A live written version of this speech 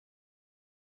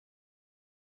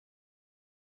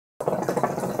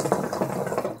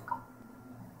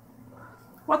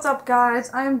What's up guys,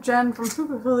 I am Jen from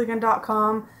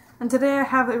Hooligan.com, and today I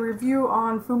have a review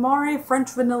on Fumari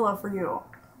French Vanilla for you.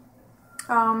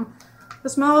 The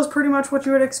smell is pretty much what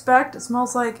you would expect. It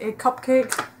smells like a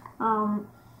cupcake.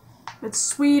 It's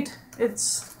sweet,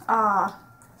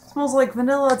 smells like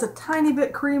vanilla, it's a tiny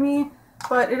bit creamy,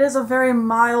 but it is a very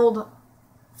mild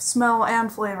smell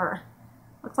and flavor.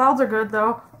 The clouds are good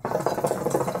though.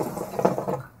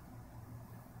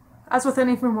 As with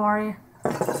any Fumari,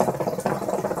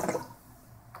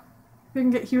 you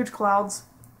can get huge clouds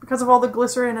because of all the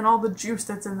glycerin and all the juice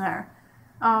that's in there.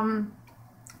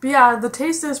 But yeah, the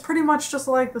taste is pretty much just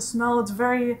like the smell. It's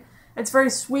very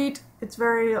sweet. It's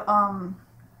very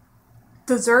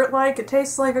dessert-like. It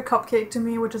tastes like a cupcake to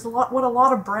me, which is what a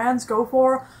lot of brands go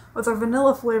for with their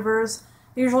vanilla flavors.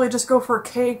 They usually just go for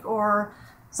cake or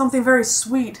something very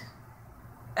sweet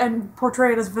and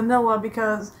portray it as vanilla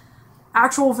because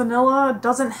actual vanilla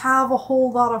doesn't have a whole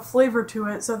lot of flavor to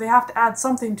it, so they have to add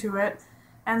something to it,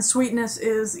 and sweetness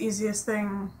is the easiest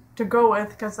thing to go with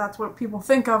because that's what people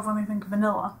think of when they think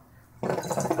vanilla.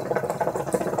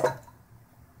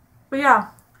 But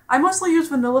yeah, I mostly use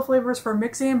vanilla flavors for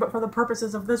mixing, but for the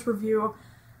purposes of this review,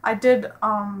 I did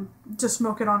just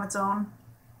smoke it on its own.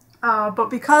 But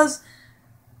because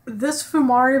this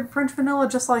Fumari French Vanilla,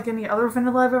 just like any other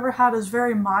vanilla I've ever had, is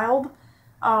very mild,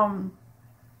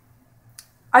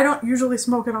 I don't usually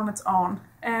smoke it on its own,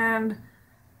 and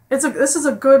this is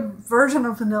a good version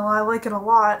of vanilla. I like it a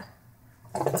lot,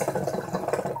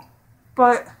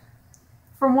 but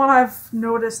from what I've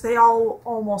noticed, they all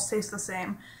almost taste the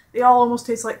same. They all almost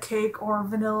taste like cake or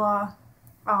vanilla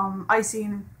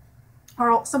icing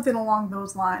or something along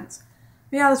those lines.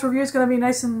 But yeah, this review is going to be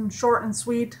nice and short and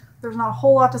sweet. There's not a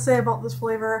whole lot to say about this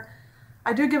flavor.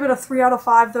 I do give it a 3 out of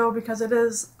 5 though, because it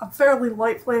is a fairly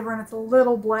light flavor and it's a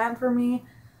little bland for me.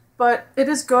 But it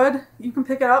is good. You can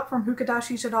pick it up from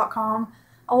Hookah-Shisha.com,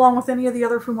 along with any of the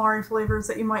other Fumari flavors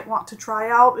that you might want to try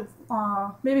out.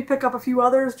 Maybe pick up a few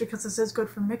others because this is good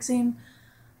for mixing.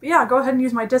 But yeah, go ahead and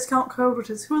use my discount code, which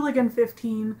is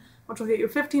Hooligan15, which will get you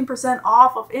 15%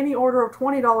 off of any order of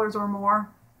 $20 or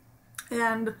more.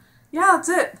 And yeah, that's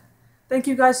it. Thank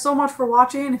you guys so much for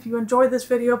watching. If you enjoyed this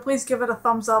video, please give it a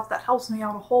thumbs up. That helps me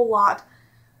out a whole lot.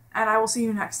 And I will see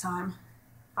you next time.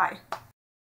 Bye.